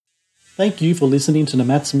Thank you for listening to the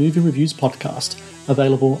Matt's Movie Reviews podcast,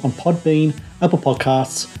 available on Podbean, Apple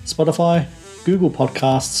Podcasts, Spotify, Google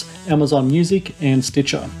Podcasts, Amazon Music, and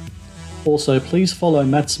Stitcher. Also, please follow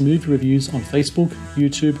Matt's Movie Reviews on Facebook,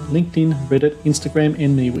 YouTube, LinkedIn, Reddit, Instagram,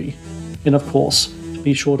 and MeWe. And of course,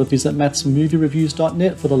 be sure to visit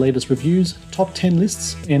mattsmoviereviews.net for the latest reviews, top 10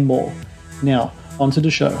 lists, and more. Now, on to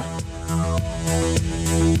the show.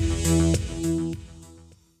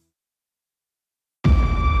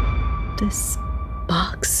 This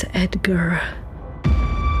box, Edgar.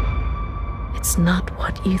 It's not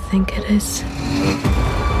what you think it is.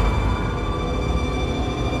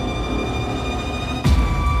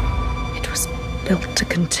 It was built to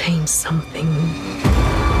contain something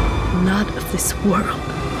not of this world.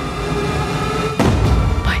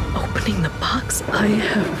 By opening the box, I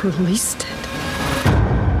have released it.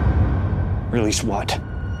 Release what?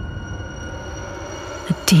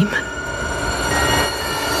 A demon.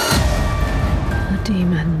 A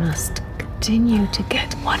demon must continue to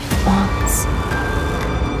get what it wants.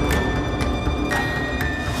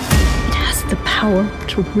 It has the power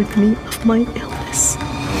to rid me of my illness.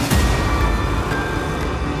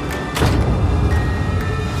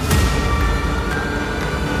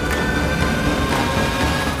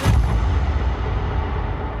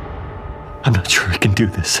 I'm not sure I can do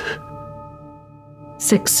this.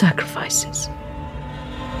 6 sacrifices.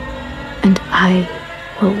 And I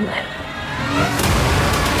will live.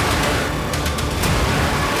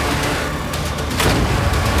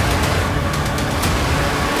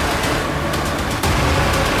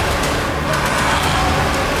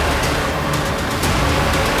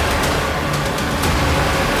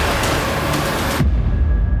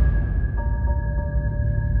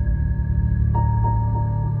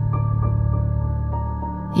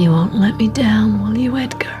 You won't let me down, will you,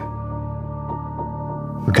 Edgar?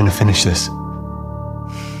 We're gonna finish this.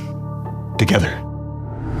 Together.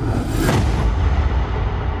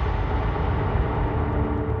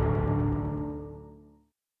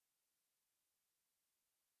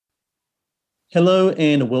 Hello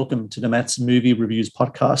and welcome to the Matt's Movie Reviews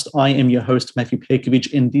podcast. I am your host, Matthew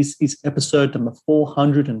Perkovich, and this is episode number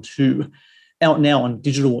 402. Out now on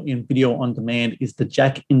digital and video on demand is The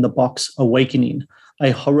Jack in the Box Awakening,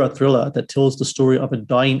 a horror thriller that tells the story of a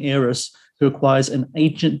dying heiress who acquires an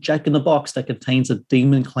ancient Jack in the Box that contains a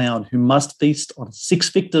demon clown who must feast on 6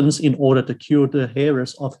 victims in order to cure the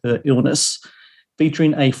heiress of her illness.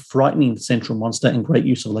 Featuring a frightening central monster and great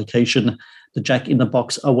use of location, The Jack in the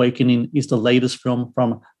Box Awakening is the latest film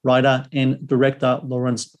from writer and director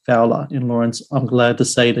Lawrence Fowler. And Lawrence, I'm glad to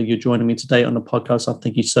say that you're joining me today on the podcast. I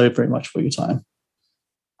thank you so very much for your time.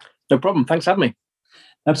 No problem. Thanks for having me.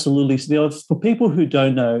 Absolutely. So for people who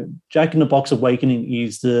don't know, Jack in the Box Awakening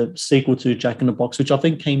is the sequel to Jack in the Box, which I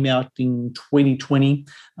think came out in 2020,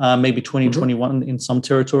 maybe 2021 in some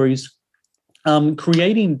territories.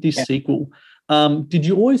 Creating this sequel, did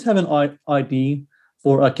you always have an idea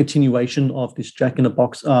for a continuation of this Jack in the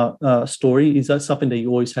Box story? Is that something that you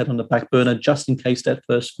always had on the back burner just in case that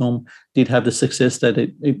first film did have the success that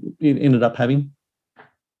it ended up having?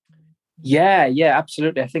 Yeah,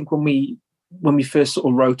 absolutely. I think when we first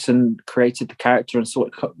sort of wrote and created the character and saw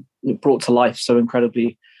it brought to life so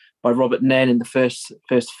incredibly by Robert Nairn in the first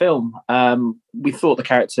film, we thought the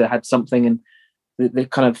character had something, and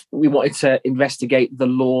we wanted to investigate the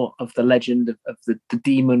lore of the legend of the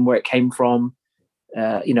demon, where it came from,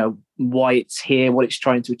 why it's here, what it's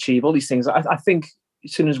trying to achieve, all these things. I think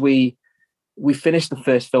as soon as we finished the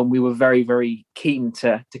first film, we were very, very keen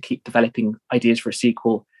to keep developing ideas for a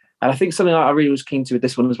sequel. And I think something I really was keen to with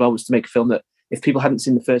this one as well was to make a film that if people hadn't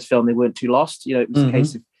seen the first film, they weren't too lost. It was a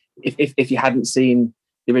case of if you hadn't seen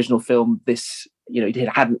the original film, this, you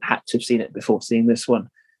hadn't had to have seen it before seeing this one.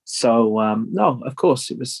 So, no, of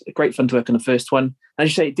course, it was great fun to work on the first one. As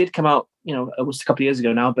you say, it did come out, almost a couple of years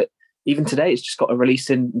ago now, but even today, it's just got a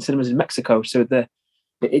release in cinemas in Mexico. So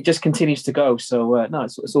it just continues to go. So, no,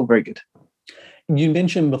 it's all very good. You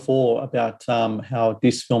mentioned before about how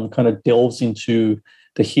this film kind of delves into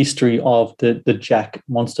the history of the Jack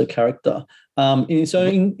monster character. So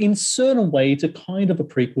in certain way, it's a kind of a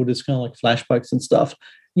prequel. There's kind of like flashbacks and stuff.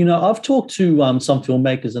 I've talked to some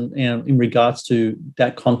filmmakers and in regards to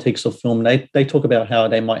that context of film. They talk about how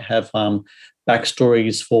they might have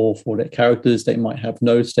backstories for their characters. They might have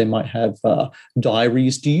notes. They might have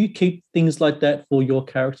diaries. Do you keep things like that for your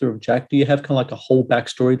character of Jack? Do you have kind of like a whole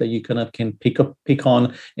backstory that you kind of can pick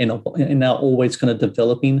on and now always kind of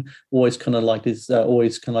developing, always kind of like this,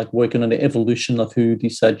 always kind of like working on the evolution of who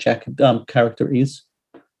this Jack character is?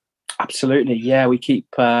 Absolutely, yeah. We keep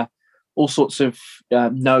all sorts of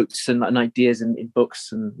notes and ideas in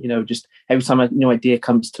books, and just every time a new idea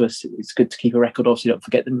comes to us, it's good to keep a record of, so you don't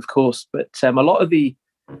forget them, of course. But a lot of the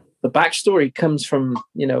backstory comes from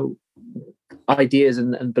ideas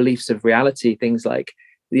and beliefs of reality. Things like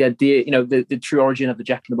the idea, the true origin of the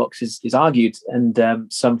Jack in the Box is argued, and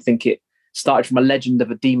some think it started from a legend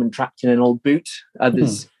of a demon trapped in an old boot.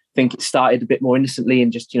 Others think it started a bit more innocently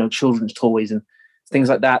in just children's toys and things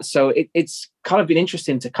like that. So it's kind of been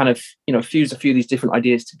interesting to kind of fuse a few of these different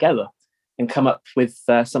ideas together and come up with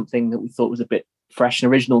something that we thought was a bit fresh and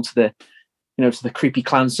original to the creepy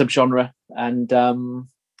clown subgenre. And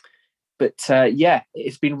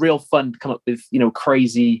it's been real fun to come up with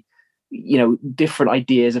crazy different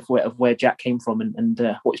ideas of where Jack came from and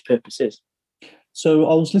what his purpose is. So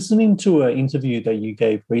I was listening to an interview that you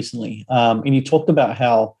gave recently, and you talked about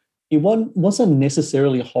how it wasn't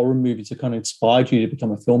necessarily a horror movie to kind of inspire you to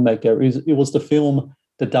become a filmmaker. It was the film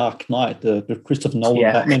The Dark Knight, the Christopher Nolan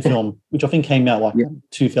Batman film, which I think came out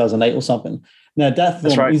 2008 or something. Now, that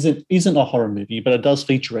film isn't a horror movie, but it does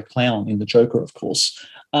feature a clown in the Joker, of course.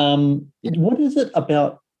 What is it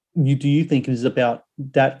about you? Do you think it is about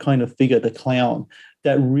that kind of figure, the clown,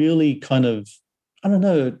 that really kind of, I don't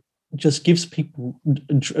know, just gives people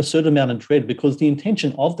a certain amount of dread? Because the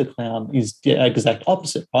intention of the clown is the exact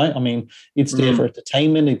opposite, right? I mean, it's there for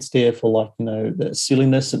entertainment, it's there for the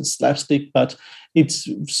silliness and slapstick, but it's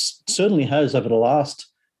certainly has over the last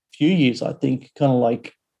few years, I think, kind of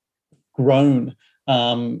grown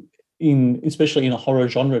especially in a horror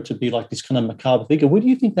genre to be this kind of macabre figure. Where do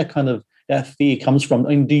you think that fear comes from?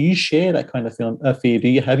 And do you share that kind of fear? Do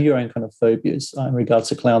you have your own kind of phobias in regards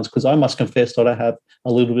to clowns? Because I must confess that I have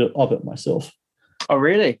a little bit of it myself. Oh,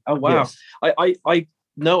 really? Oh, wow. Yes.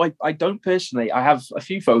 I don't personally. I have a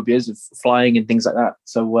few phobias of flying and things like that.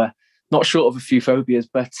 So not short of a few phobias,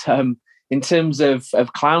 but in terms of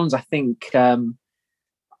clowns, I think, I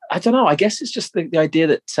don't know. I guess it's just the idea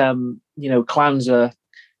that, clowns are,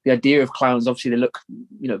 the idea of clowns, obviously they look,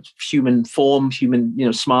 human form,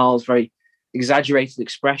 human, smiles, very exaggerated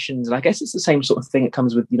expressions. And I guess it's the same sort of thing that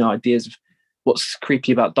comes with, ideas of what's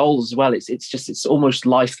creepy about dolls as well. It's almost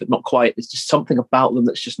life, but not quite. There's just something about them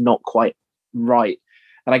that's just not quite right.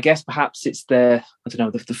 And I guess perhaps it's the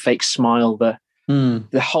fake smile, the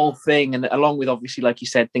whole thing. And along with, obviously, like you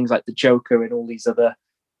said, things like the Joker and all these other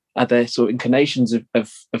sort of incarnations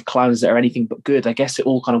of clowns that are anything but good. I guess it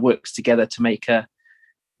all kind of works together to make a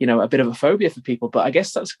bit of a phobia for people. But I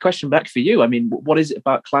guess that's a question back for you. I mean, what is it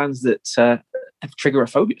about clowns that trigger a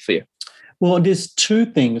phobia for you? Well, there's two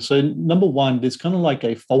things. So number one, there's kind of like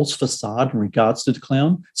a false facade in regards to the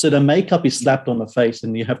clown. So the makeup is slapped on the face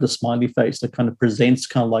and you have the smiley face that kind of presents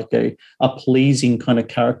kind of like a pleasing kind of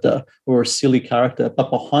character or a silly character. But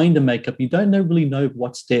behind the makeup, you don't really know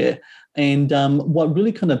what's there. And what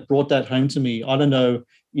really kind of brought that home to me, I don't know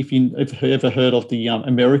if you've ever heard of the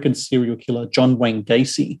American serial killer, John Wayne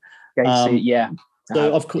Gacy. Yeah.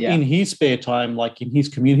 So, of course, in his spare time, in his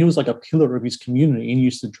community, he was like a pillar of his community and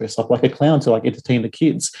used to dress up like a clown to entertain the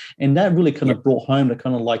kids. And that really kind of brought home the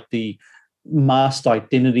kind of the masked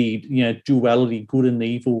identity, duality, good and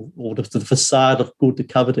evil, or the facade of good to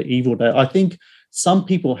cover the evil that I think some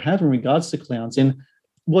people have in regards to clowns. And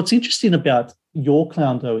what's interesting about your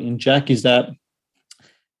clown, though, in Jack, is that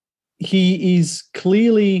he is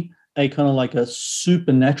clearly a kind of a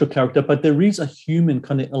supernatural character, but there is a human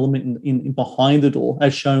kind of element in behind it all,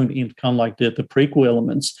 as shown in kind of the prequel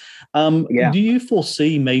elements. Do you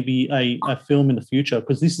foresee maybe a film in the future?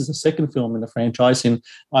 Because this is the second film in the franchise, and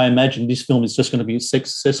I imagine this film is just going to be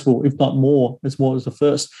successful, if not more, as the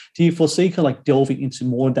first. Do you foresee kind of delving into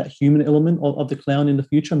more of that human element of the clown in the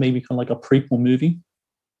future, maybe kind of a prequel movie?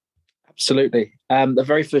 Absolutely. The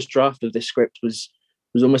very first draft of this script was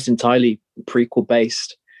almost entirely prequel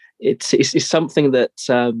based. It's something that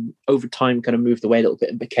over time kind of moved away a little bit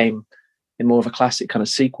and became more of a classic kind of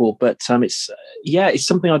sequel. But it's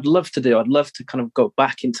something I'd love to do. I'd love to kind of go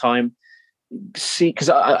back in time, see,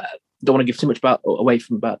 because I don't want to give too much away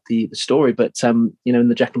from the story. But in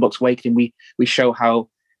the Jack in the Box Awakening, we show how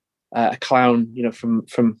a clown,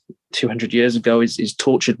 from 200 years ago, is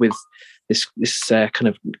tortured with this kind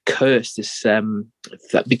of curse, this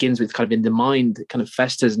that begins with kind of in the mind, it kind of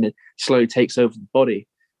festers and it slowly takes over the body.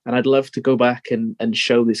 And I'd love to go back and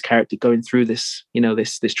show this character going through this,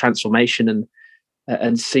 this transformation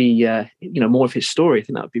and see, more of his story. I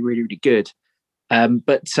think that would be really, really good.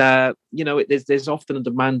 But there's often a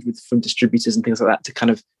demand from distributors and things like that to kind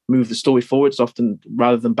of move the story forwards, often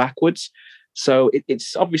rather than backwards. So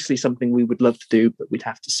it's obviously something we would love to do, but we'd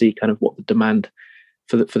have to see kind of what the demand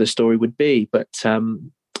for the story would be. But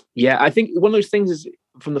I think one of those things is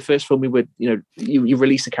from the first film, we would, you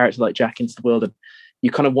release a character like Jack into the world, and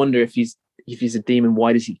you kind of wonder if he's a demon,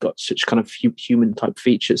 why does he got such kind of human type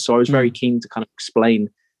features? So I was very keen to kind of explain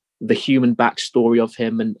the human backstory of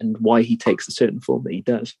him and why he takes the certain form that he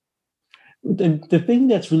does. The thing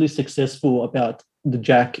that's really successful about the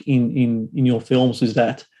Jack in your films is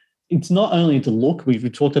that it's not only the look,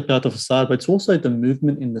 we've talked about the facade, but it's also the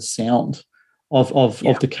movement and the sound of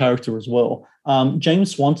the character as well.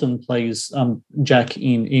 James Swanton plays Jack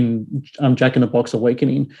in Jack in the Box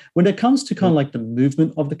Awakening. When it comes to kind of like the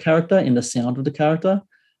movement of the character and the sound of the character,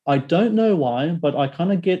 I don't know why, but I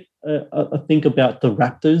kind of get a think about the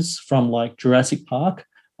raptors from like Jurassic Park.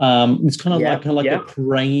 It's kind of like a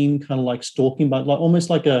praying, kind of like stalking, but like almost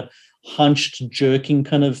like a hunched, jerking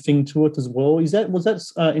kind of thing to it as well. Was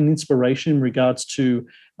that an inspiration in regards to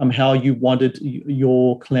how you wanted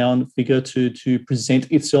your clown figure to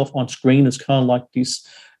present itself on screen as kind of like this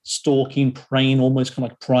stalking, praying, almost kind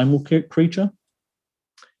of like primal creature?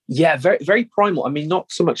 Yeah, very, very primal. I mean,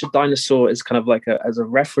 not so much a dinosaur as kind of like as a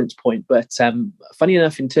reference point, but funny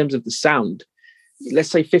enough, in terms of the sound, let's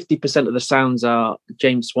say 50% of the sounds are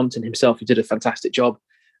James Swanton himself, who did a fantastic job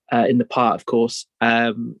in the part, of course.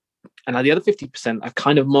 And the other 50% are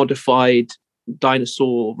kind of modified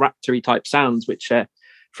dinosaur raptory type sounds, which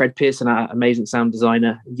Fred Pearson, our amazing sound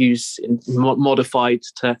designer, used modified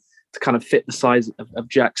to kind of fit the size of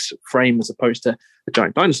Jack's frame as opposed to a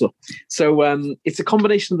giant dinosaur. So it's a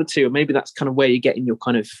combination of the two. Maybe that's kind of where you're getting your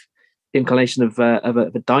kind of inclination of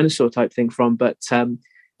a dinosaur type thing from. But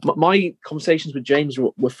my conversations with James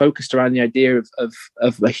were focused around the idea of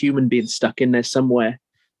a human being stuck in there somewhere.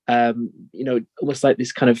 Almost like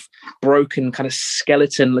this kind of broken kind of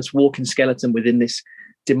skeleton, this walking skeleton within this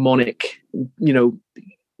demonic, look.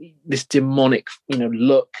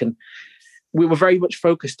 And we were very much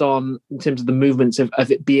focused on, in terms of the movements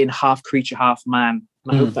of it being half creature, half man.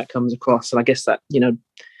 And I hope that comes across. And I guess that,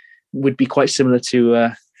 would be quite similar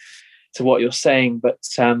to what you're saying. But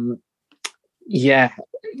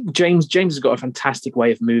James has got a fantastic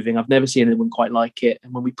way of moving. I've never seen anyone quite like it.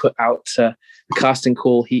 And when we put out the casting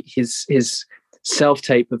call, his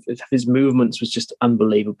self-tape of his movements was just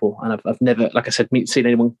unbelievable. And I've never, like I said, seen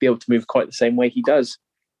anyone be able to move quite the same way he does.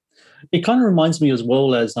 It kind of reminds me as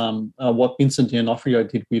well as what Vincent D'Onofrio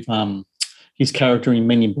did with his character in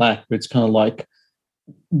Men in Black, where it's kind of like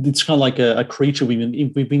a creature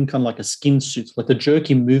within kind of like a skin suit. Like the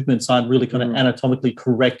jerky movements aren't really kind of anatomically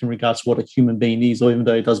correct in regards to what a human being is, or even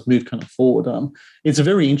though it does move kind of forward. It's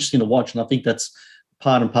very interesting to watch, and I think that's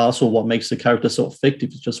part and parcel of what makes the character so effective,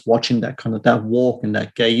 is just watching that kind of that walk and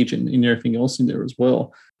that gauge and everything else in there as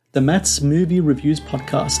well. The Matt's Movie Reviews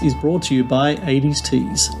podcast is brought to you by 80s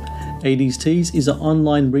Tees. 80s Tees is an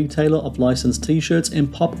online retailer of licensed t-shirts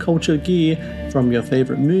and pop culture gear from your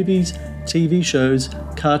favorite movies, TV shows,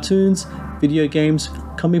 cartoons, video games,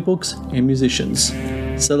 comic books, and musicians.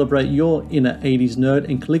 Celebrate your inner 80s nerd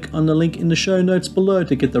and click on the link in the show notes below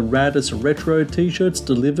to get the raddest retro t-shirts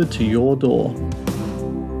delivered to your door.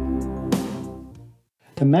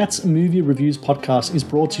 The Matt's Movie Reviews podcast is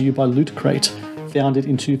brought to you by Loot Crate. Founded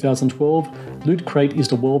in 2012, Loot Crate is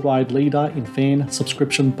the worldwide leader in fan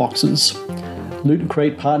subscription boxes. Loot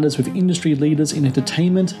Crate partners with industry leaders in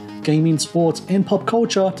entertainment, gaming, sports, and pop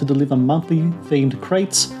culture to deliver monthly themed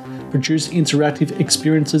crates, produce interactive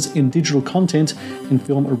experiences in digital content, and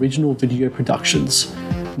film original video productions.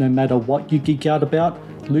 No matter what you geek out about,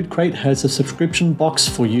 Loot Crate has a subscription box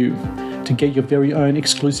for you. To get your very own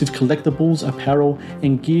exclusive collectibles, apparel,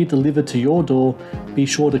 and gear delivered to your door, be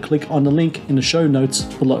sure to click on the link in the show notes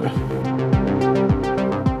below.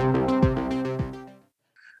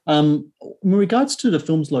 In regards to the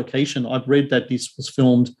film's location, I've read that this was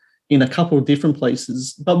filmed in a couple of different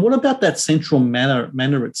places. But what about that central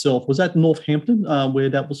manor itself? Was that Northampton where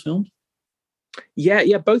that was filmed?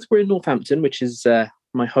 Yeah, both were in Northampton, which is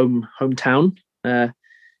my hometown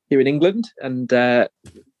here in England. And the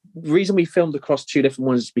reason we filmed across two different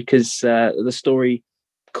ones is because the story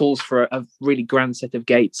calls for a really grand set of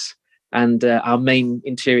gates, and our main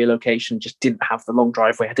interior location just didn't have the long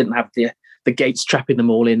driveway. I didn't have the gates trapping them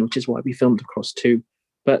all in, which is why we filmed across two.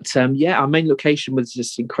 But our main location was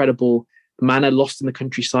this incredible manor lost in the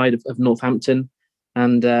countryside of Northampton.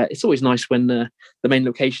 And it's always nice when the main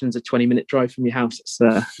location is a 20-minute drive from your house. It's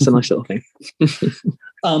a nice little thing.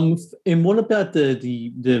 And what about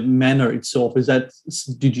the manor itself? Is that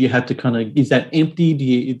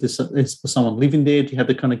empty? Is someone living there? Do you have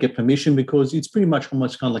to kind of get permission? Because it's pretty much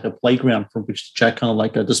almost kind of like a playground from which Jack kind of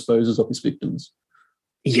like disposes of his victims.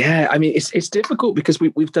 Yeah, I mean, it's difficult because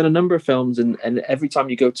we've done a number of films, and every time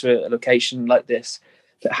you go to a location like this,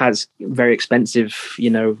 that has very expensive,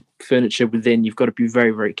 furniture within. You've got to be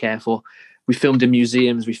very, very careful. We filmed in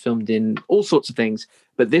museums, we filmed in all sorts of things,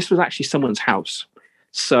 but this was actually someone's house.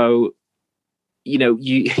 So,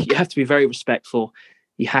 you have to be very respectful.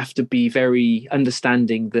 You have to be very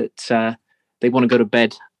understanding that they want to go to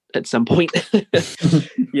bed at some point.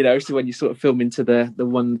 So when you sort of film into the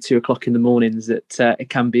 1-2 o'clock in the mornings, that it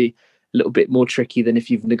can be a little bit more tricky than if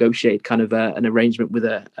you've negotiated kind of an arrangement with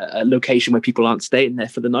a location where people aren't staying there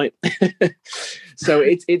for the night. So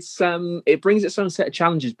it brings its own set of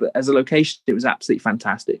challenges, but as a location, it was absolutely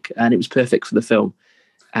fantastic and it was perfect for the film.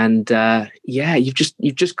 And you've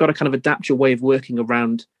just got to kind of adapt your way of working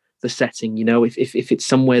around the setting. If it's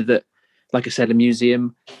somewhere that, like I said, a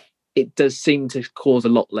museum, it does seem to cause a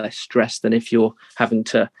lot less stress than if you're having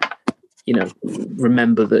to,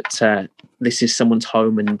 remember that this is someone's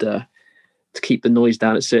home and to keep the noise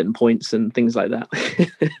down at certain points and things like that.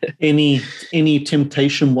 Any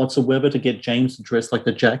temptation whatsoever to get James to dress like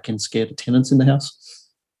the Jack and scare the tenants in the house?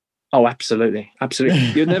 Oh, absolutely.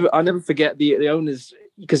 I'll never forget the owners,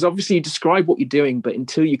 because obviously you describe what you're doing, but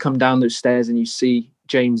until you come down those stairs and you see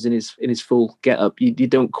James in his full get up, you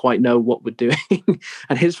don't quite know what we're doing.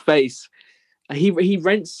 And his face, he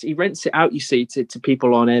rents it out, you see, to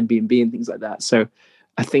people on Airbnb and things like that. So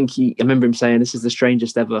I think I remember him saying, this is the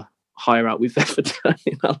strangest ever hire out we've ever done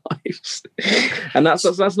in our lives. And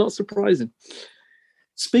that's not surprising.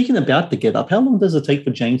 Speaking about the get up, how long does it take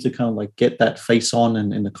for James to kind of like get that face on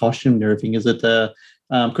and the costume and everything? Is it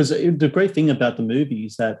because the great thing about the movie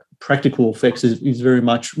is that practical effects is very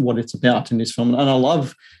much what it's about in this film. And I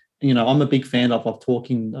love, I'm a big fan of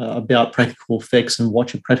talking about practical effects and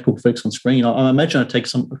watching practical effects on screen. I imagine it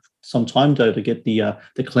takes some time though to get the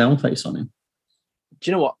clown face on him. Do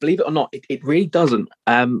you know what? Believe it or not, it really doesn't.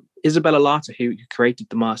 Isabella Lata, who created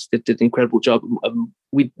the mask, did an incredible job.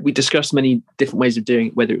 We discussed many different ways of doing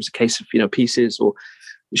it, whether it was a case of pieces, or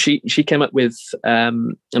she came up with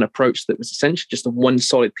an approach that was essentially just a one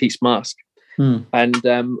solid piece mask. And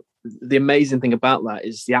the amazing thing about that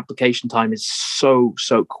is the application time is so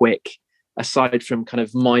quick, aside from kind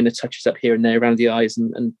of minor touches up here and there around the eyes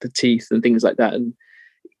and the teeth and things like that. And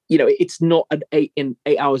it's not an 8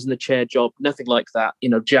 hours in the chair job, nothing like that.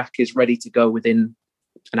 Jack is ready to go within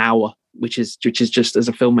an hour, which is just, as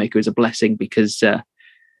a filmmaker, is a blessing, because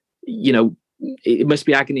it must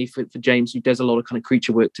be agony for James, who does a lot of kind of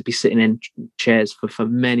creature work, to be sitting in chairs for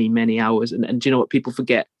many, many hours. And do you know what? People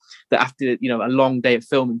forget that after a long day of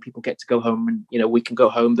filming, people get to go home, and we can go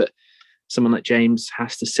home, that someone like James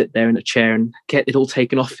has to sit there in a chair and get it all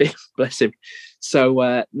taken off him. Bless him.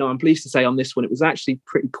 So no, I'm pleased to say on this one, it was actually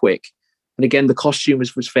pretty quick. And again, the costume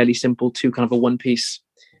was fairly simple too, kind of a one piece,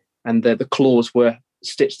 and the claws were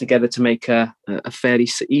stitched together to make a fairly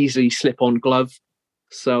easily slip-on glove.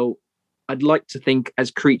 So I'd like to think, as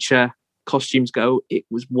creature costumes go, it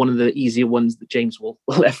was one of the easier ones that James will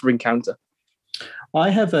ever encounter. I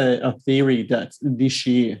have a theory that this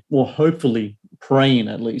year, or hopefully praying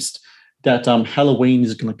at least, that Halloween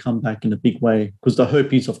is going to come back in a big way, because the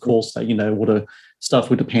hope is, of course, that, all the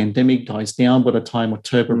stuff with the pandemic dies down by the time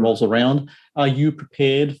October rolls around. Are you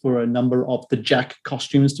prepared for a number of the Jack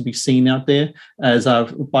costumes to be seen out there? As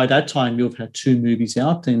by that time, you'll have had 2 movies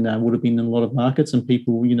out, and would have been in a lot of markets, and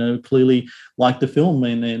people, clearly like the film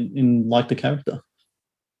and like the character.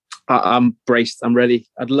 I'm braced. I'm ready.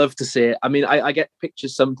 I'd love to see it. I mean, I get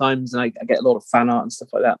pictures sometimes, and I get a lot of fan art and stuff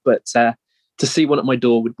like that, but to see one at my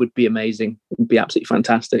door would be amazing. It would be absolutely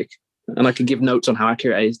fantastic. And I could give notes on how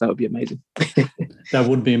accurate it is. That would be amazing. That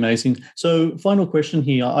would be amazing. So final question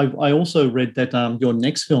here. I also read that your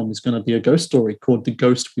next film is going to be a ghost story called The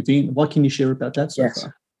Ghost Within. What can you share about that so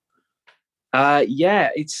far?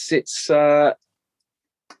 It's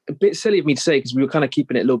a bit silly of me to say, because we were kind of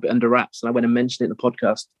keeping it a little bit under wraps, and I went and mentioned it in the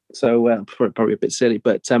podcast. So probably a bit silly,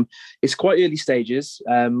 but it's quite early stages.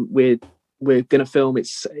 We're going to film.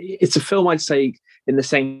 It's a film, I'd say, in the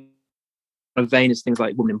same vein as things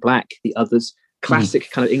like Woman in Black, The Others, classic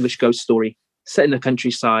kind of English ghost story set in the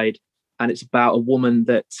countryside. And it's about a woman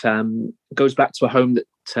that goes back to a home that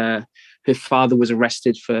her father was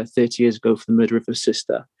arrested for 30 years ago for the murder of her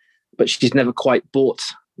sister, but she's never quite bought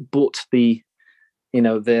the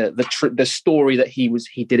story that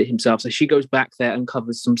he did it himself. So she goes back there,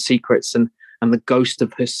 uncovers some secrets, and the ghost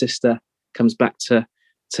of her sister comes back to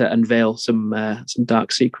unveil some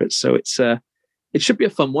dark secrets. So it should be a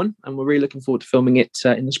fun one, and we're really looking forward to filming it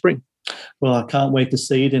in the spring. Well, I can't wait to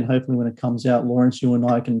see it, and hopefully when it comes out, Lawrence, you and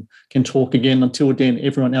I can talk again. Until then,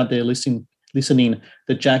 everyone out there listening, listening,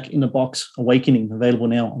 the Jack in the Box Awakening, available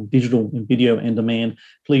now on digital and video and demand.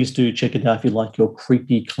 Please do check it out if you like your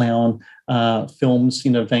creepy clown films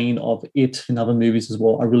in the vein of It and other movies as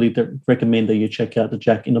well. I really recommend that you check out the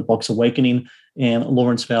Jack in the Box Awakening. And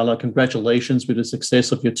Lawrence Fowler, congratulations with the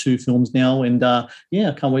success of your 2 films now. And I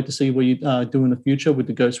can't wait to see what you do in the future with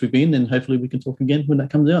The Ghost Within, and hopefully we can talk again when that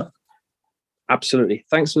comes out. Absolutely.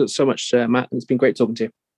 Thanks so much, Matt. It's been great talking to you.